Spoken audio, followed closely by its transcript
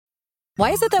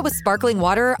Why is it that with sparkling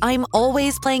water, I'm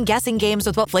always playing guessing games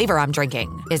with what flavor I'm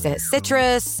drinking? Is it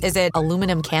citrus? Is it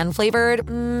aluminum can flavored?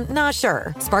 Not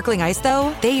sure. Sparkling ice,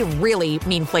 though, they really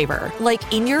mean flavor.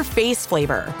 Like in-your-face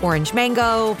flavor. Orange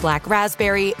mango, black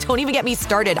raspberry. Don't even get me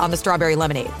started on the strawberry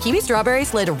lemonade. Kiwi Strawberry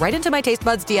slid right into my taste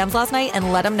buds DMs last night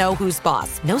and let them know who's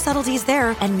boss. No subtleties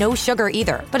there, and no sugar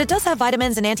either. But it does have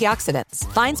vitamins and antioxidants.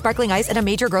 Find sparkling ice at a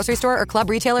major grocery store or club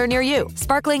retailer near you.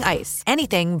 Sparkling ice.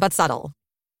 Anything but subtle.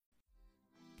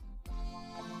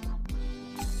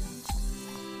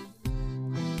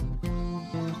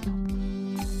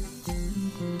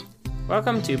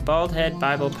 Welcome to Baldhead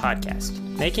Bible Podcast,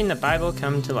 making the Bible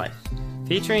come to life,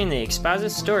 featuring the exposit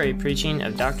story preaching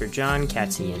of Dr. John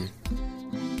Katzian.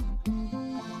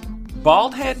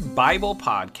 Baldhead Bible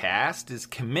Podcast is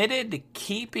committed to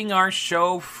keeping our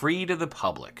show free to the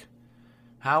public.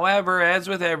 However, as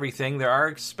with everything, there are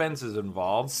expenses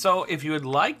involved, so if you would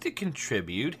like to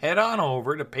contribute, head on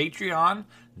over to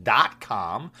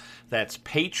patreon.com. That's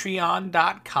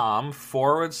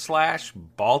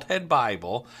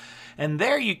patreon.com/baldheadbible. And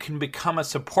there you can become a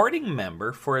supporting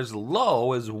member for as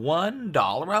low as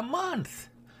 $1 a month.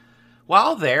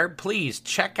 While there, please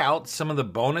check out some of the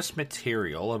bonus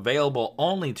material available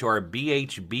only to our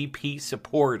BHBP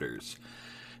supporters.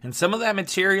 And some of that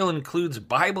material includes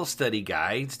Bible study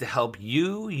guides to help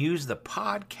you use the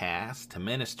podcast to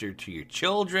minister to your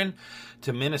children,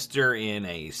 to minister in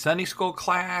a Sunday school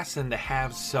class, and to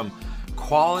have some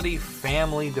quality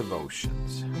family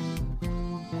devotions.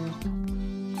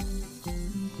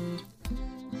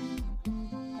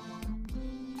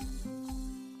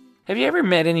 Have you ever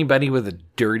met anybody with a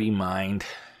dirty mind?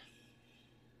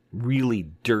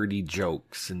 Really dirty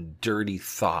jokes and dirty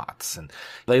thoughts, and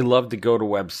they love to go to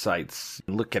websites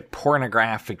and look at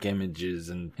pornographic images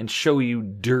and show you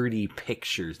dirty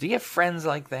pictures. Do you have friends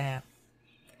like that?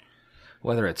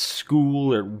 Whether at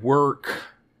school or work,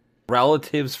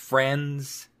 relatives,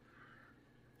 friends.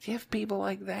 Do you have people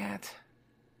like that?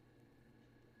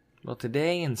 Well,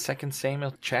 today in 2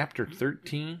 Samuel chapter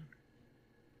 13,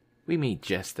 we meet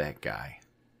just that guy.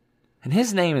 And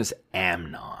his name is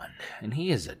Amnon, and he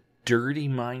is a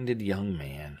dirty-minded young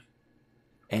man.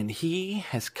 And he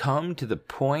has come to the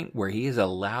point where he has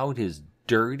allowed his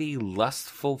dirty,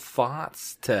 lustful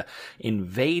thoughts to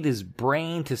invade his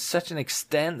brain to such an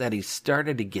extent that he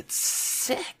started to get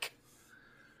sick.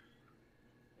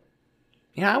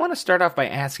 You know, I want to start off by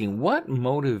asking, what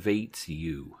motivates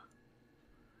you?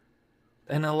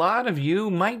 And a lot of you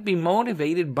might be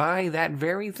motivated by that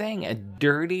very thing, a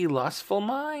dirty, lustful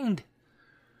mind.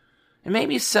 And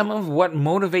maybe some of what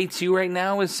motivates you right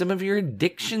now is some of your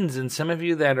addictions. And some of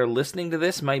you that are listening to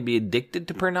this might be addicted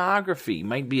to pornography,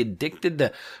 might be addicted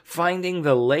to finding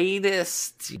the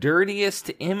latest,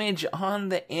 dirtiest image on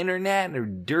the internet or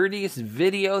dirtiest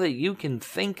video that you can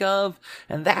think of.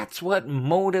 And that's what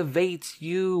motivates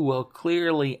you. Well,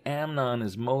 clearly Amnon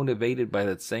is motivated by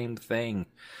that same thing.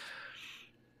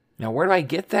 Now, where do I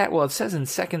get that? Well, it says in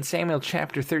 2 Samuel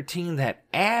chapter 13 that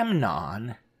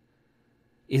Amnon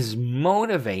is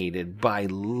motivated by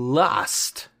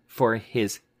lust for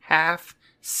his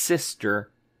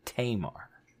half-sister Tamar.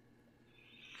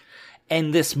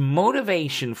 And this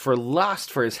motivation for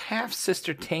lust for his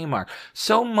half-sister Tamar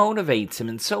so motivates him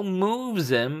and so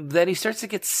moves him that he starts to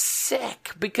get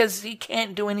sick because he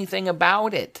can't do anything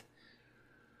about it.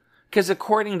 Because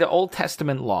according to Old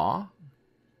Testament law,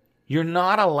 you're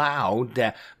not allowed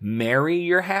to marry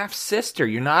your half-sister.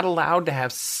 You're not allowed to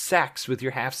have sex with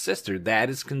your half-sister. That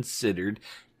is considered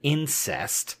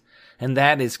incest. And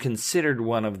that is considered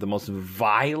one of the most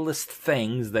vilest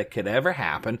things that could ever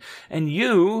happen. And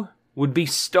you would be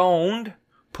stoned,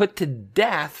 put to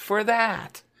death for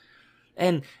that.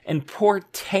 And poor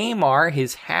Tamar,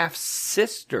 his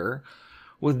half-sister,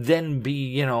 would then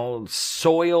be,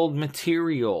 soiled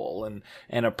material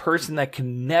and a person that could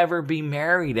never be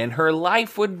married, and her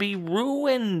life would be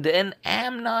ruined, and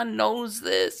Amnon knows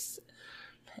this,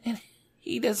 and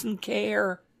he doesn't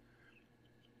care,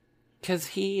 because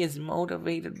he is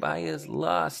motivated by his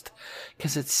lust,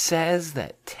 because it says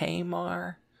that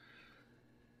Tamar,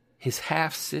 his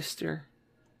half-sister,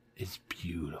 is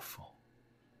beautiful.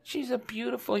 She's a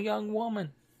beautiful young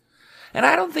woman. And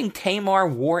I don't think Tamar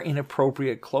wore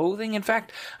inappropriate clothing. In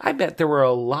fact, I bet there were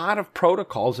a lot of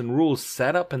protocols and rules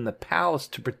set up in the palace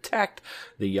to protect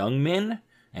the young men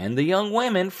and the young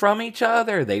women from each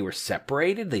other. They were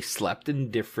separated. They slept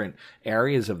in different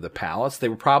areas of the palace. They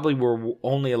were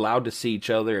only allowed to see each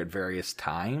other at various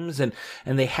times. And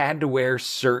they had to wear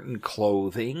certain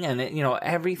clothing. And,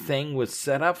 everything was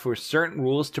set up for certain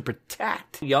rules to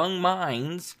protect young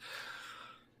minds.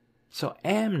 So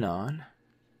Amnon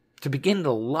to begin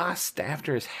to lust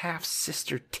after his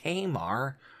half-sister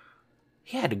Tamar,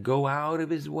 he had to go out of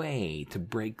his way to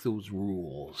break those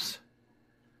rules.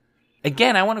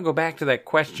 Again, I want to go back to that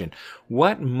question.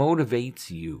 What motivates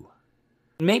you?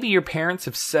 Maybe your parents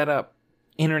have set up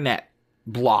internet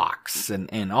blocks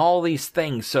and all these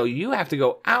things, so you have to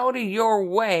go out of your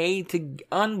way to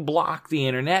unblock the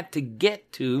internet to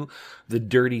get to the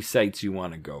dirty sites you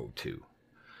want to go to.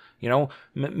 You know,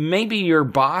 maybe your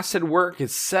boss at work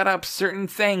has set up certain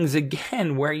things,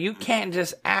 again, where you can't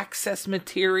just access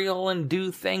material and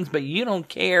do things, but you don't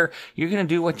care. You're going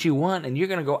to do what you want, and you're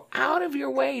going to go out of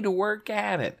your way to work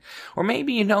at it. Or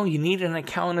maybe you know you need an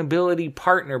accountability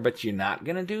partner, but you're not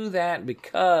going to do that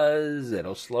because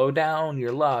it'll slow down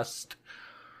your lust.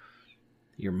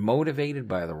 You're motivated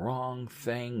by the wrong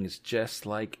things, just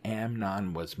like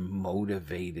Amnon was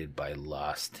motivated by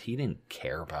lust. He didn't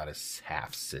care about his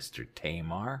half-sister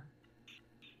Tamar.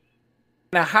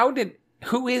 Now,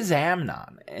 who is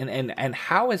Amnon? And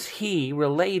how is he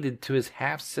related to his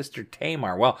half-sister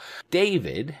Tamar? Well,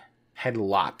 David had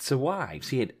lots of wives.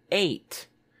 He had 8.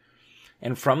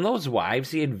 And from those wives,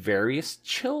 he had various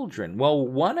children. Well,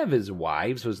 one of his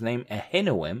wives was named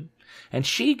Ahinoam, and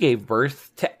she gave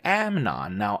birth to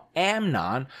Amnon. Now,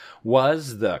 Amnon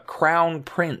was the crown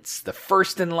prince, the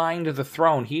first in line to the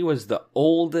throne. He was the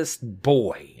oldest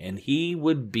boy, and he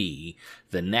would be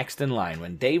the next in line.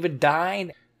 When David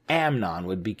died, Amnon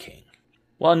would be king.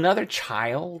 Well, another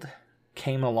child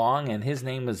came along, and his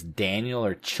name was Daniel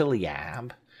or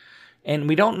Chileab. And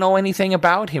we don't know anything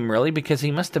about him, really, because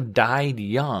he must have died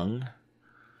young.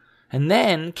 And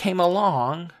then came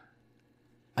along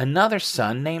another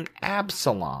son named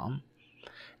Absalom,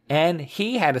 and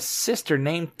he had a sister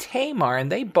named Tamar,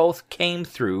 and they both came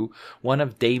through one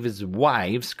of David's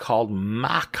wives called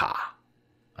Maacah.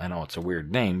 I know it's a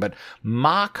weird name, but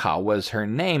Maacah was her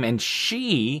name, and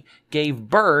she gave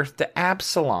birth to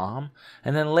Absalom,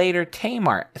 and then later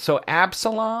Tamar. So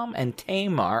Absalom and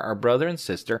Tamar are brother and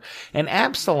sister, and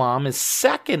Absalom is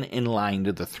second in line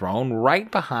to the throne, right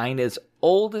behind his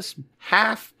oldest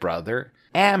half-brother,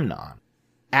 Amnon.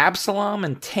 Absalom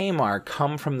and Tamar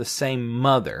come from the same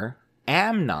mother.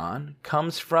 Amnon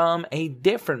comes from a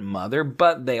different mother,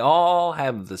 but they all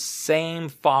have the same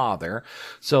father.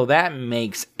 So that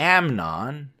makes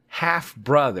Amnon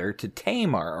half-brother to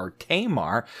Tamar, or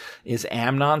Tamar is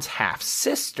Amnon's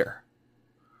half-sister.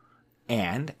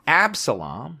 And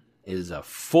Absalom is a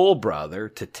full brother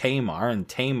to Tamar, and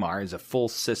Tamar is a full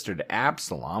sister to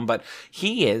Absalom, but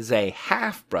he is a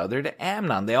half-brother to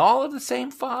Amnon. They all have the same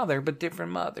father, but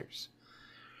different mothers.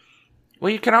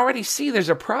 Well, you can already see there's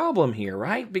a problem here,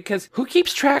 right? Because who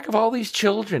keeps track of all these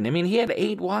children? I mean, he had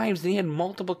 8 wives, and he had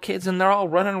multiple kids, and they're all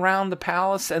running around the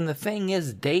palace. And the thing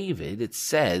is, David, it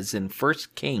says in 1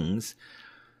 Kings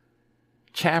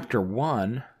chapter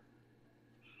 1,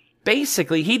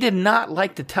 basically, he did not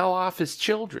like to tell off his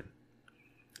children.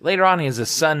 Later on, he has a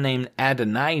son named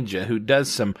Adonijah who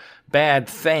does some bad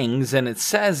things, and it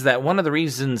says that one of the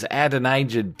reasons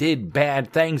Adonijah did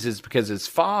bad things is because his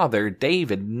father,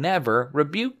 David, never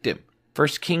rebuked him. 1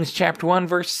 Kings chapter 1,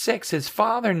 verse 6, his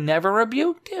father never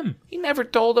rebuked him. He never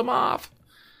told him off.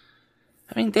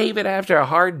 I mean, David, after a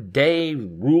hard day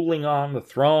ruling on the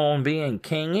throne, being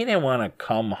king, he didn't want to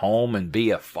come home and be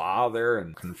a father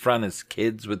and confront his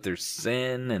kids with their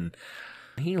sin. And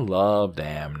he loved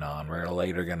Amnon. We're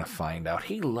later going to find out.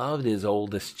 He loved his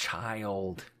oldest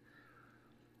child.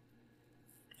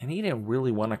 And he didn't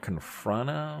really want to confront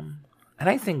him. And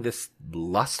I think this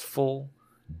lustful,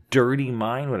 dirty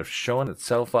mind would have shown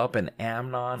itself up in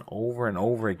Amnon over and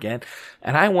over again.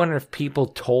 And I wonder if people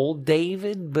told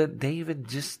David, but David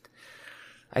just,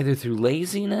 either through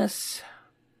laziness,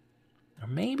 or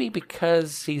maybe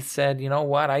because he said, you know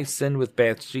what, I sinned with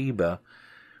Bathsheba.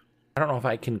 I don't know if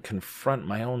I can confront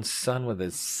my own son with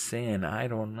his sin. I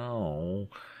don't know.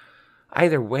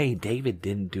 Either way, David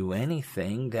didn't do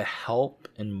anything to help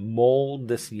and mold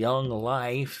this young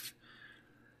life.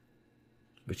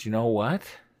 But you know what?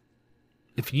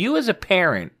 If you as a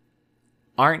parent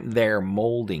aren't there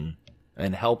molding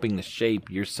and helping to shape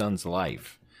your son's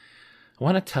life, I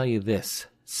want to tell you this.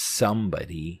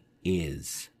 Somebody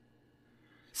is.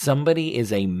 Somebody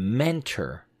is a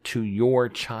mentor to your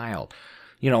child.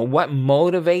 You know, what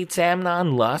motivates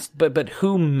Amnon? Lust. But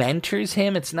who mentors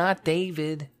him? It's not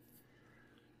David.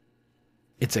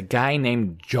 It's a guy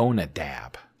named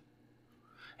Jonadab.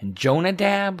 And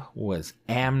Jonadab was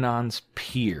Amnon's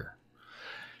peer.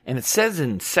 And it says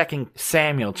in 2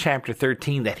 Samuel chapter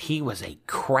 13 that he was a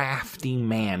crafty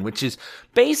man, which is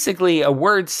basically a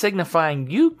word signifying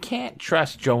you can't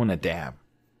trust Jonadab.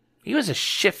 He was a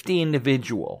shifty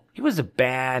individual. He was a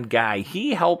bad guy.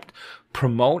 He helped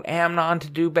promote Amnon to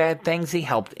do bad things. He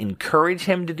helped encourage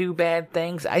him to do bad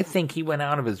things. I think he went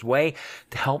out of his way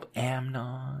to help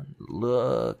Amnon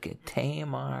look at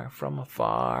Tamar from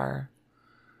afar.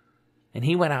 And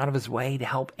he went out of his way to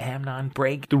help Amnon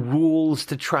break the rules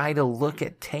to try to look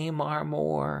at Tamar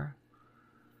more.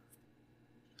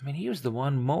 I mean, he was the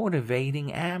one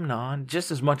motivating Amnon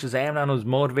just as much as Amnon was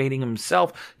motivating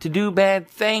himself to do bad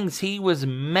things. He was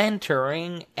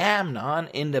mentoring Amnon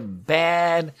into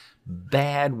bad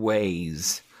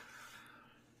ways.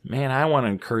 Man, I want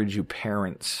to encourage you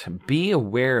parents, be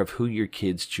aware of who your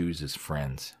kids choose as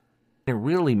friends. It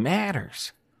really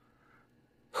matters.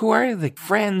 Who are the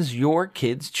friends your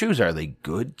kids choose? Are they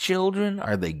good children?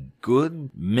 Are they good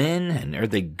men? And are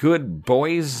they good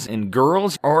boys and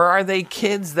girls? Or are they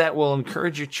kids that will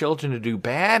encourage your children to do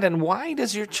bad? And why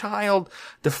does your child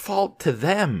default to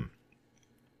them?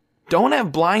 Don't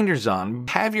have blinders on.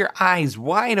 Have your eyes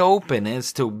wide open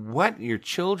as to what your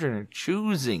children are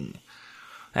choosing.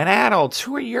 And adults,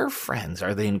 who are your friends?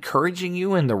 Are they encouraging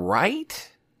you in the right?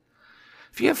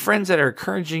 If you have friends that are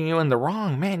encouraging you in the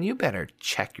wrong, man, you better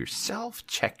check yourself,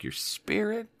 check your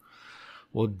spirit.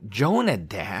 Well,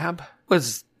 Jonadab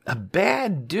was a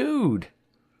bad dude,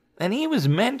 and he was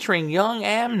mentoring young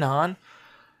Amnon,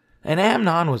 and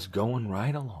Amnon was going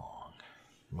right along.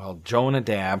 Well,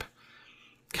 Jonadab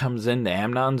comes into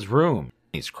Amnon's room.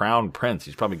 He's crown prince.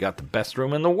 He's probably got the best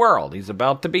room in the world. He's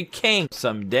about to be king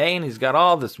someday, and he's got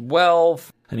all this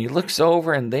wealth. And he looks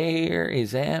over, and there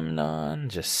is Amnon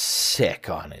just sick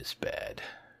on his bed.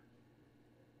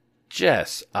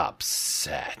 Just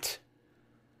upset.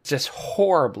 Just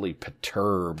horribly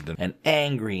perturbed and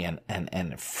angry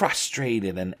and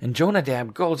frustrated. And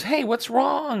Jonadab goes, "Hey, what's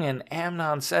wrong?" And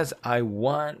Amnon says, "I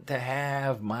want to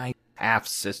have my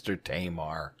half-sister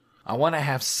Tamar. I want to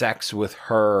have sex with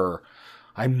her.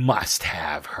 I must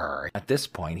have her." At this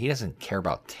point, he doesn't care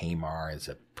about Tamar as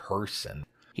a person.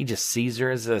 He just sees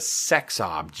her as a sex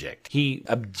object. He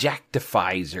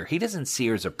objectifies her. He doesn't see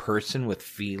her as a person with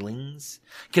feelings.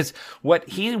 Because what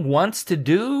he wants to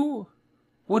do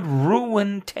would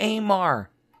ruin Tamar.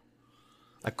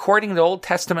 According to Old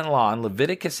Testament law in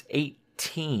Leviticus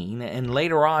 18, and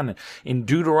later on in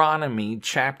Deuteronomy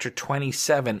chapter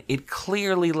 27, it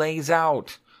clearly lays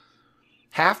out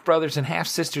half-brothers and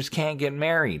half-sisters can't get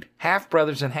married.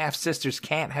 Half-brothers and half-sisters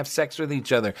can't have sex with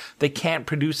each other. They can't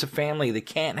produce a family. They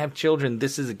can't have children.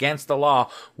 This is against the law.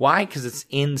 Why? Because it's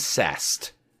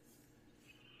incest.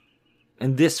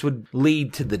 And this would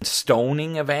lead to the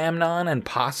stoning of Amnon and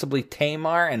possibly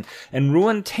Tamar and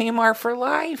ruin Tamar for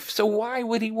life. So why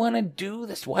would he want to do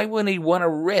this? Why wouldn't he want to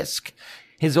risk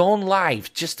his own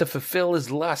life just to fulfill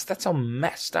his lust? That's how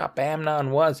messed up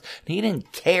Amnon was. He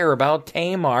didn't care about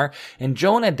Tamar. And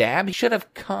Jonadab, he should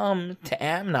have come to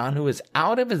Amnon, who was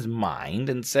out of his mind,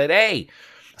 and said, "Hey,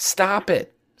 stop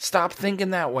it. Stop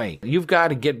thinking that way. You've got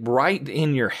to get right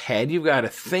in your head. You've got to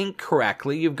think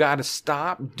correctly. You've got to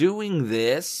stop doing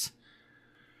this."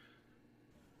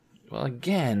 Well,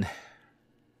 again,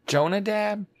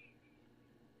 Jonadab,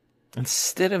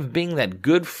 instead of being that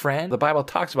good friend, the Bible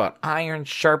talks about iron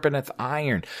sharpeneth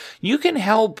iron. You can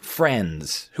help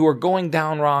friends who are going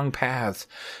down wrong paths.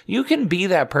 You can be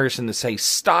that person to say,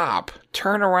 "Stop,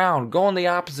 turn around, go in the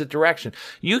opposite direction."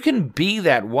 You can be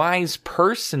that wise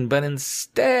person, but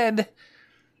instead,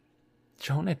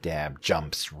 Jonadab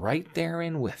jumps right there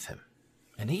in with him.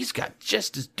 And he's got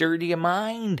just as dirty a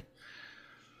mind.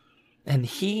 And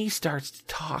he starts to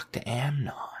talk to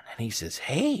Amnon, and he says,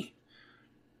 "Hey,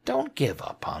 don't give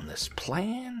up on this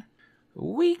plan.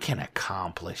 We can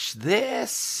accomplish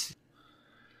this.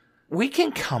 We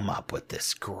can come up with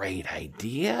this great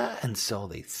idea." And so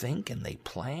they think and they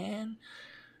plan.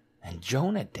 And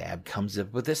Jonadab comes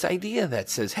up with this idea that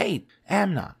says, "Hey,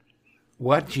 Amnon,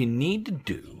 what you need to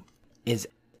do is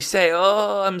say,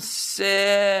 'Oh, I'm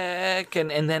sick,'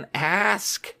 and then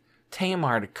ask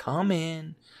Tamar to come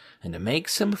in and to make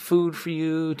some food for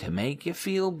you to make you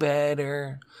feel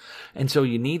better. And so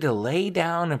you need to lay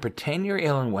down and pretend you're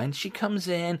ill, and when she comes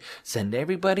in, send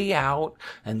everybody out,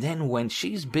 and then when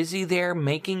she's busy there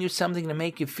making you something to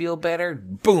make you feel better,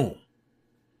 boom,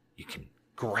 you can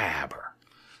grab her.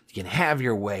 You can have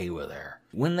your way with her.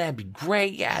 Wouldn't that be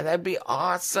great? Yeah, that'd be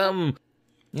awesome."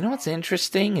 You know what's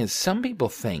interesting is some people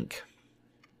think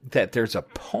that there's a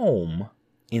poem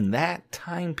in that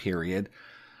time period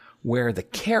where the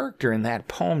character in that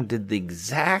poem did the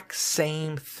exact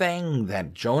same thing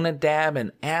that Jonadab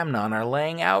and Amnon are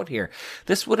laying out here.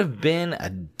 This would have been a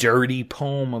dirty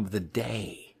poem of the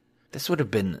day. This would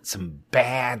have been some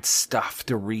bad stuff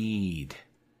to read.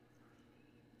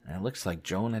 And it looks like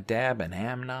Jonadab and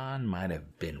Amnon might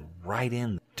have been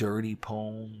writing dirty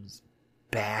poems,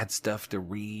 bad stuff to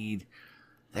read.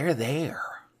 They're there.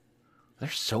 They're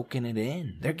soaking it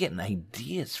in. They're getting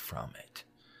ideas from it.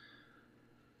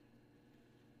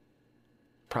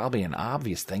 Probably an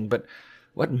obvious thing, but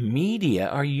what media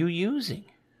are you using?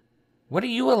 What are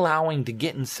you allowing to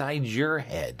get inside your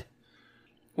head?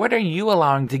 What are you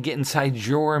allowing to get inside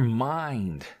your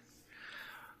mind?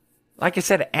 Like I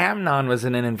said, Amnon was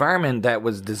in an environment that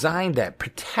was designed to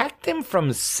protect him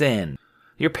from sin.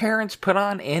 Your parents put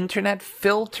on internet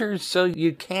filters so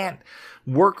you can't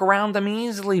work around them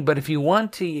easily, but if you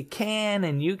want to, you can,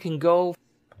 and you can go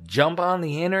jump on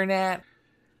the internet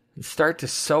and start to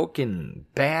soak in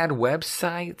bad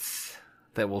websites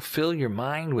that will fill your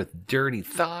mind with dirty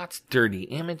thoughts, dirty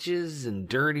images, and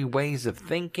dirty ways of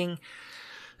thinking.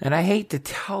 And I hate to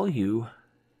tell you,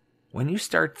 when you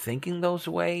start thinking those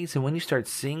ways and when you start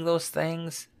seeing those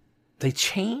things, they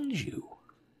change you.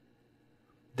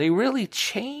 They really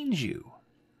change you.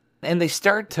 And they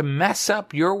start to mess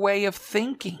up your way of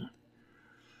thinking.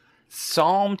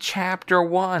 Psalm chapter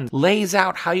 1 lays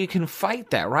out how you can fight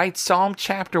that, right? Psalm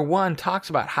chapter 1 talks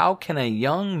about how can a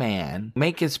young man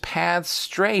make his paths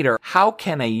straight, or how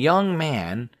can a young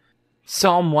man,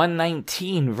 Psalm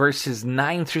 119 verses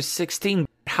 9 through 16,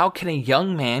 how can a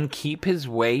young man keep his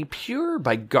way pure?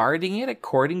 By guarding it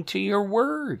according to your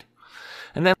word.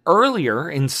 And then earlier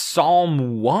in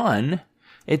Psalm 1,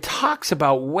 it talks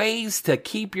about ways to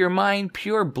keep your mind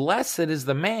pure. Blessed is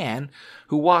the man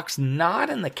who walks not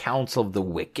in the counsel of the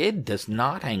wicked, does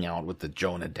not hang out with the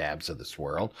Jonadabs of this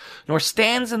world, nor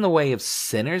stands in the way of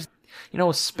sinners,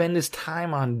 spend his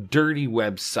time on dirty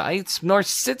websites, nor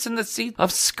sits in the seat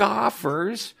of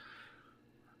scoffers.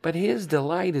 But his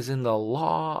delight is in the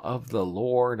law of the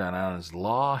Lord, and on his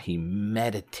law he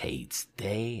meditates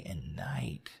day and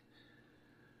night.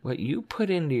 What you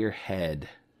put into your head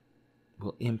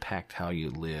will impact how you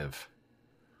live.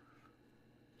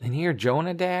 And here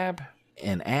Jonadab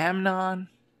and Amnon,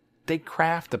 they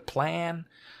craft a plan,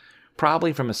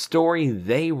 probably from a story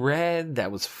they read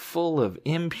that was full of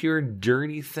impure,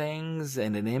 dirty things,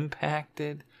 and it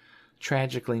impacted,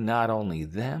 tragically, not only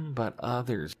them, but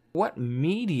others. What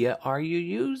media are you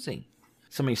using?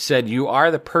 Somebody said, you are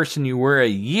the person you were a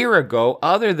year ago,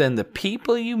 other than the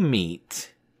people you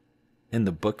meet and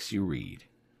the books you read.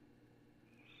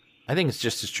 I think it's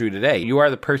just as true today. You are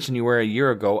the person you were a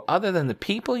year ago, other than the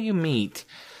people you meet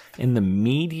and the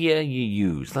media you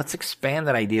use. Let's expand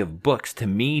that idea of books to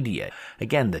media.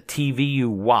 Again, the TV you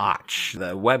watch,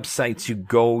 the websites you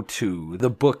go to, the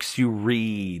books you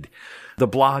read, the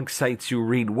blog sites you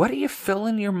read. What are you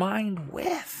filling your mind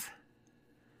with?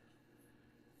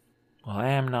 Well,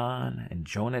 Amnon and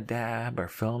Jonadab are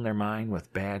filling their mind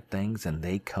with bad things, and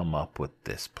they come up with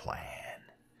this plan.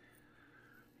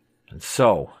 And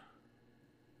so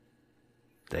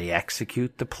they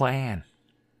execute the plan.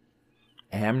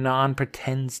 Amnon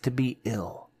pretends to be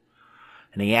ill,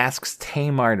 and he asks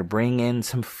Tamar to bring in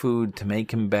some food to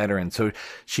make him better. And so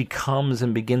she comes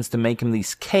and begins to make him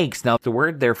these cakes. Now, the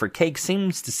word there for cake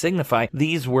seems to signify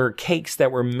these were cakes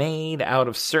that were made out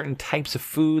of certain types of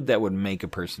food that would make a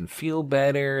person feel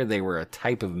better. They were a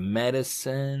type of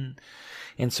medicine.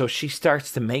 And so she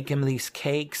starts to make him these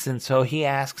cakes, and so he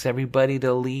asks everybody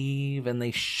to leave, and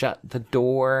they shut the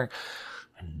door.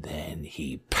 And then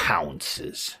he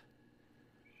pounces.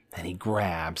 And he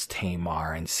grabs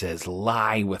Tamar and says,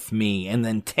 lie with me. And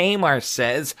then Tamar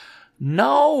says,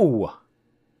 no,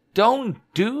 don't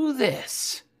do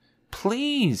this.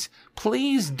 Please,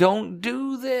 please don't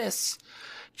do this.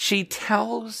 She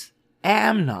tells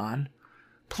Amnon,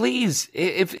 please,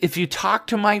 if you talk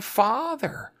to my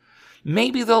father,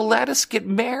 maybe they'll let us get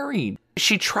married.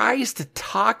 She tries to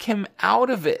talk him out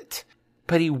of it,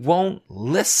 but he won't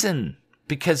listen,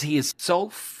 because he is so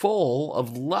full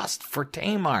of lust for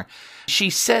Tamar. She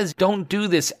says, don't do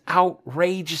this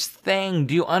outrageous thing.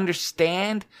 Do you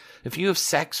understand? If you have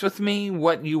sex with me,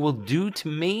 what you will do to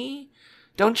me?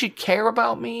 Don't you care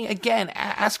about me? Again,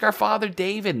 ask our father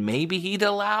David. Maybe he'd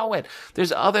allow it.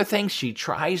 There's other things she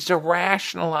tries to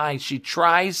rationalize. She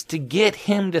tries to get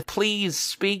him to please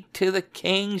speak to the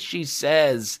king, she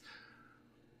says.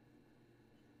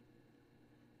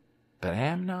 But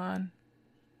Amnon,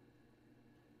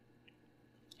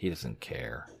 he doesn't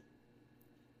care.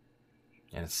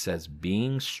 And it says,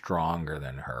 being stronger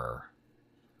than her,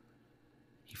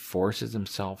 he forces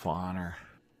himself on her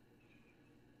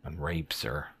and rapes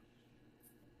her.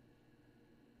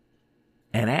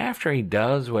 And after he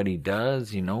does what he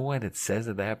does, you know what it says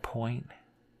at that point?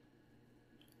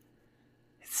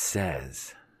 It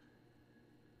says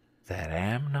that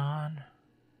Amnon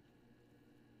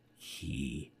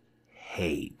he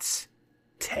hates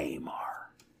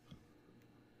Tamar.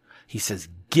 He says,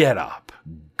 get up,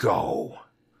 go.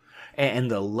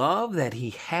 And the love that he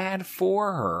had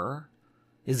for her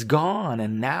is gone,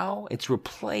 and now it's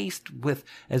replaced with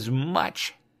as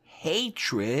much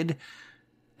hatred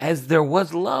as there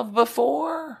was love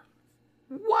before.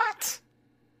 What?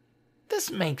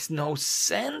 This makes no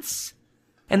sense.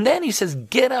 And then he says,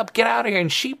 get up, get out of here. And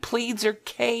she pleads her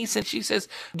case, and she says,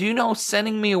 do you know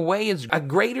sending me away is a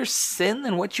greater sin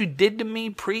than what you did to me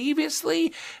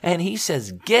previously? And he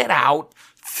says, get out.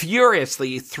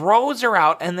 Furiously, he throws her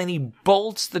out, and then he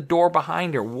bolts the door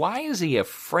behind her. Why is he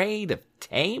afraid of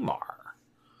Tamar?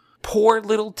 Poor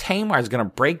little Tamar is going to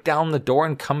break down the door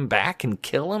and come back and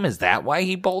kill him? Is that why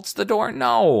he bolts the door?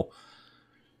 No.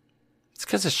 It's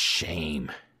because of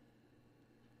shame.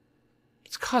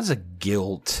 It's because of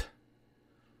guilt.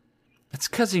 It's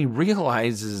because he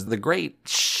realizes the great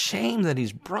shame that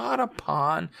he's brought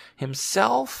upon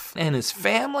himself and his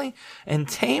family and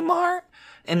Tamar.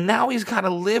 And now he's got to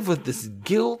live with this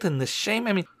guilt and this shame.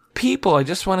 I mean, people, I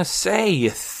just want to say, you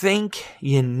think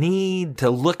you need to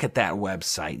look at that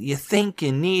website. You think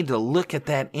you need to look at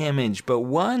that image. But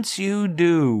once you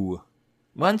do,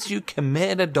 once you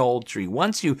commit adultery,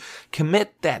 once you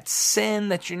commit that sin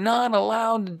that you're not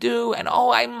allowed to do, and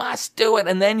oh, I must do it,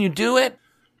 and then you do it,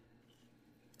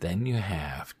 then you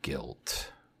have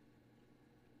guilt.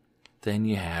 Then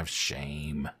you have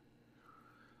shame.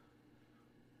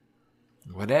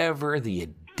 Whatever the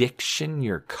addiction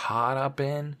you're caught up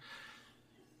in,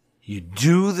 you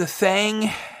do the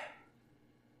thing,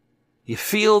 you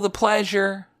feel the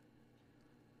pleasure,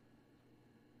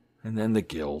 and then the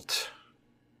guilt.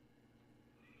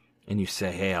 And you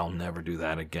say, hey, I'll never do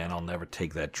that again. I'll never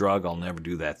take that drug. I'll never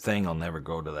do that thing. I'll never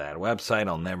go to that website.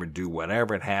 I'll never do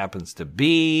whatever it happens to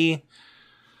be.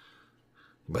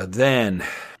 But then,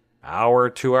 hour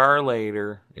to hour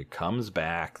later, it comes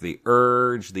back. The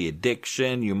urge, the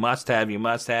addiction, you must have.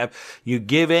 You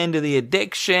give in to the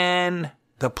addiction,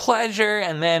 the pleasure,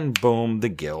 and then boom, the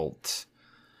guilt.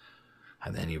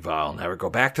 And then you vow, I'll never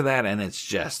go back to that. And it's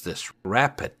just this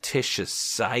repetitious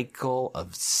cycle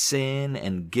of sin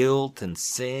and guilt and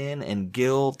sin and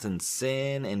guilt and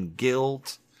sin and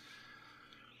guilt.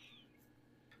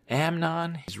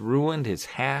 Amnon has ruined his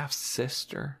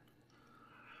half-sister.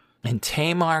 And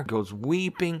Tamar goes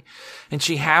weeping, and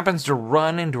she happens to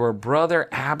run into her brother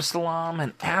Absalom,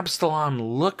 and Absalom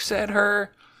looks at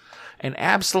her, and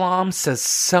Absalom says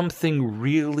something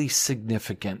really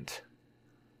significant.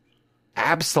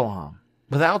 Absalom,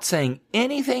 without saying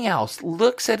anything else,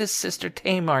 looks at his sister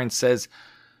Tamar and says,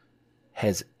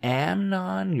 has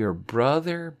Amnon, your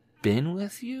brother, been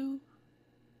with you?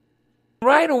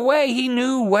 Right away, he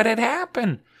knew what had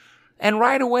happened. And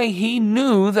right away, he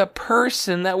knew the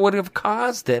person that would have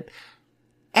caused it.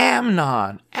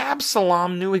 Amnon.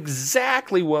 Absalom knew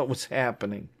exactly what was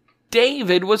happening.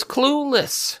 David was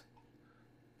clueless.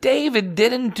 David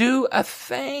didn't do a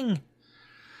thing.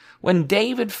 When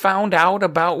David found out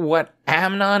about what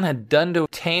Amnon had done to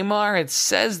Tamar, it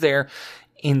says there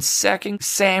in 2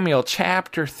 Samuel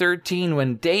chapter 13,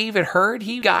 when David heard,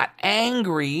 he got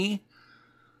angry,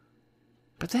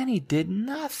 but then he did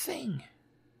nothing.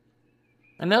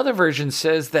 Another version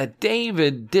says that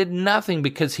David did nothing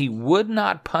because he would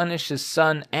not punish his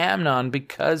son Amnon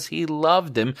because he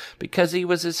loved him, because he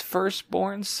was his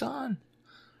firstborn son.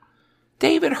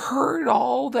 David heard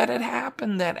all that had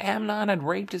happened, that Amnon had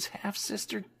raped his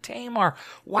half-sister Tamar.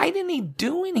 Why didn't he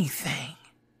do anything?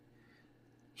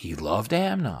 He loved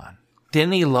Amnon.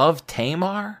 Didn't he love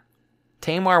Tamar?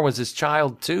 Tamar was his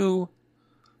child too.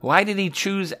 Why did he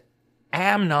choose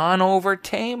Amnon over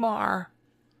Tamar?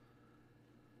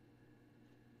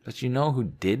 But you know who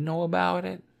did know about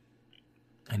it?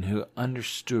 And who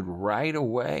understood right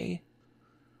away?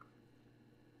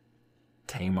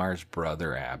 Tamar's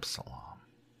brother Absalom.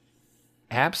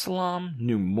 Absalom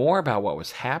knew more about what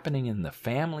was happening in the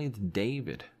family than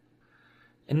David.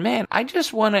 And man, I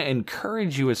just want to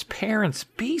encourage you as parents,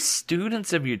 be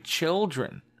students of your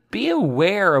children. Be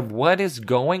aware of what is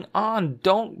going on.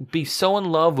 Don't be so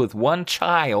in love with one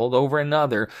child over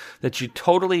another that you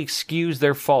totally excuse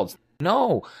their faults.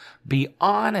 No, be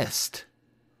honest.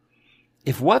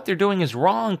 If what they're doing is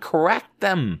wrong, correct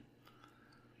them.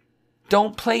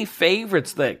 Don't play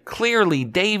favorites that clearly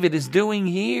David is doing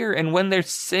here. And when there's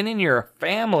sin in your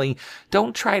family,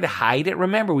 don't try to hide it.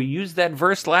 Remember, we used that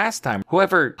verse last time.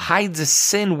 Whoever hides a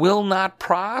sin will not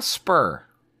prosper.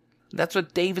 That's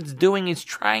what David's doing. He's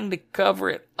trying to cover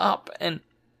it up. And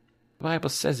the Bible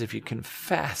says if you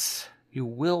confess You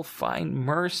will find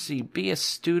mercy. Be a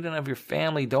student of your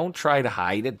family. Don't try to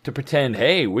hide it, to pretend,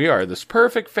 hey, we are this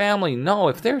perfect family. No,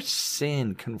 if there's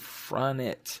sin, confront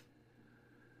it.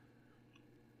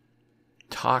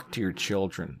 Talk to your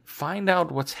children. Find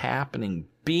out what's happening.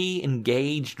 Be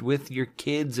engaged with your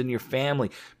kids and your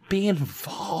family. Be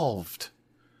involved.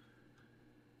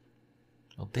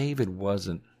 Well, David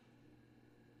wasn't.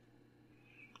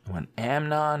 When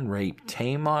Amnon raped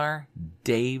Tamar,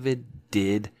 David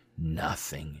did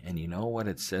nothing. And you know what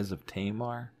it says of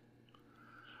Tamar?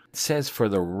 It says for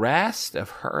the rest of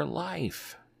her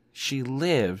life, she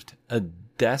lived a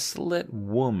desolate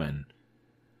woman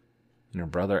in her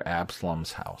brother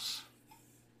Absalom's house.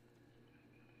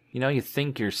 You know, you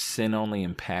think your sin only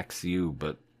impacts you,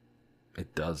 but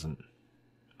it doesn't.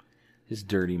 His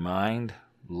dirty mind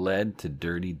led to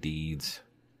dirty deeds.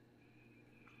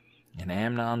 And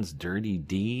Amnon's dirty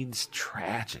deeds,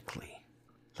 tragically,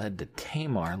 led to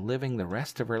Tamar living the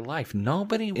rest of her life.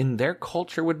 Nobody in their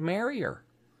culture would marry her.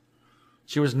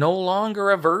 She was no longer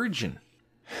a virgin.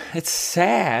 It's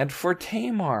sad for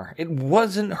Tamar. It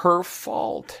wasn't her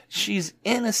fault. She's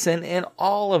innocent in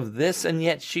all of this, and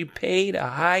yet she paid a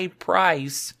high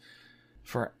price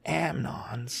for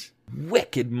Amnon's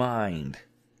wicked mind.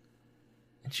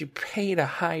 And she paid a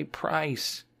high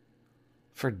price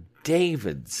for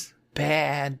David's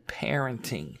bad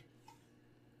parenting.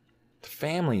 The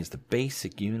family is the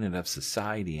basic unit of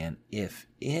society, and if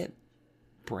it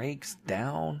breaks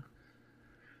down,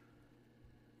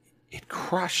 it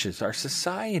crushes our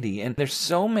society. And there's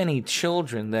so many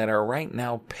children that are right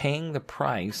now paying the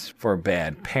price for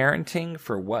bad parenting,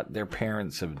 for what their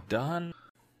parents have done.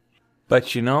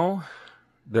 But you know,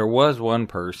 there was one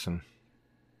person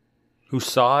who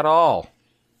saw it all.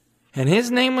 And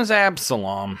his name was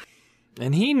Absalom.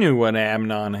 And he knew what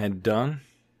Amnon had done.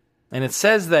 And it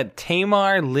says that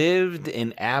Tamar lived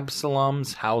in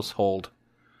Absalom's household.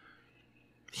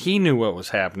 He knew what was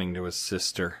happening to his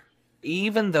sister.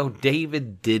 Even though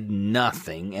David did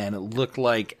nothing and it looked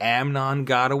like Amnon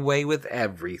got away with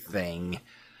everything,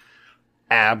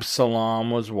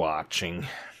 Absalom was watching.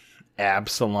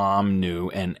 Absalom knew.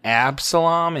 And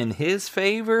Absalom, in his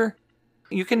favor,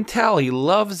 you can tell he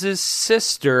loves his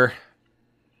sister.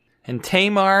 And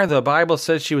Tamar, the Bible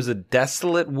says she was a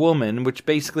desolate woman, which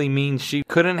basically means she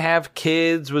couldn't have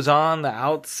kids, was on the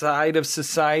outside of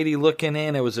society looking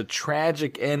in. It was a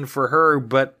tragic end for her,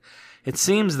 but it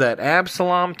seems that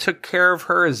Absalom took care of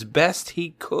her as best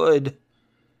he could.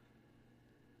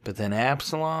 But then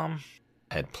Absalom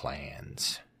had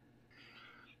plans.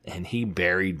 And he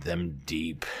buried them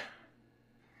deep.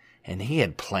 And he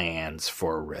had plans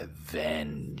for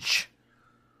revenge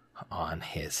on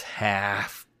his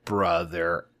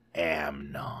half-brother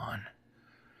Amnon.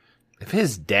 If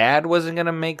his dad wasn't going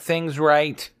to make things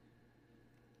right,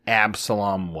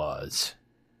 Absalom was.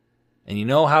 And you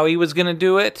know how he was going to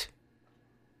do it?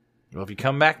 Well, if you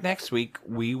come back next week,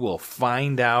 we will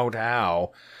find out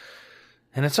how.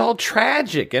 And it's all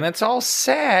tragic, and it's all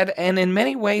sad, and in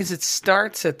many ways it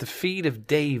starts at the feet of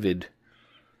David.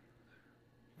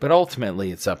 But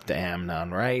ultimately it's up to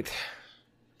Amnon, right?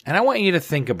 And I want you to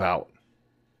think about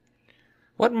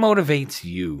what motivates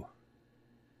you.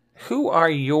 Who are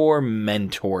your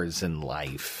mentors in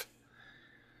life?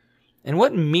 And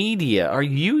what media are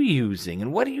you using?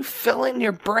 And what are you filling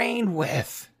your brain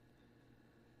with?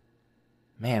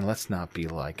 Man, let's not be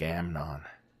like Amnon.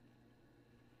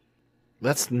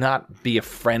 Let's not be a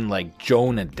friend like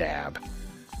Jonadab.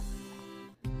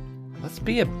 Let's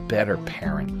be a better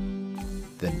parent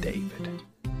than David.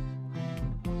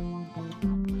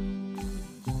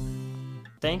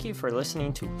 Thank you for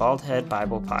listening to Bald Head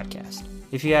Bible Podcast.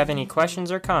 If you have any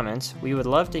questions or comments, we would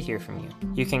love to hear from you.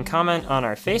 You can comment on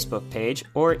our Facebook page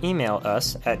or email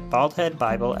us at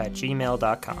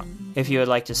baldheadbible@gmail.com. If you would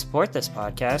like to support this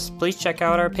podcast, please check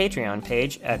out our Patreon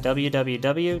page at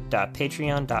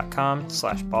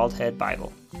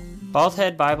www.patreon.com/baldheadbible. Bald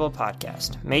Head Bible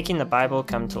Podcast, making the Bible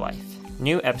come to life.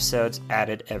 New episodes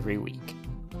added every week.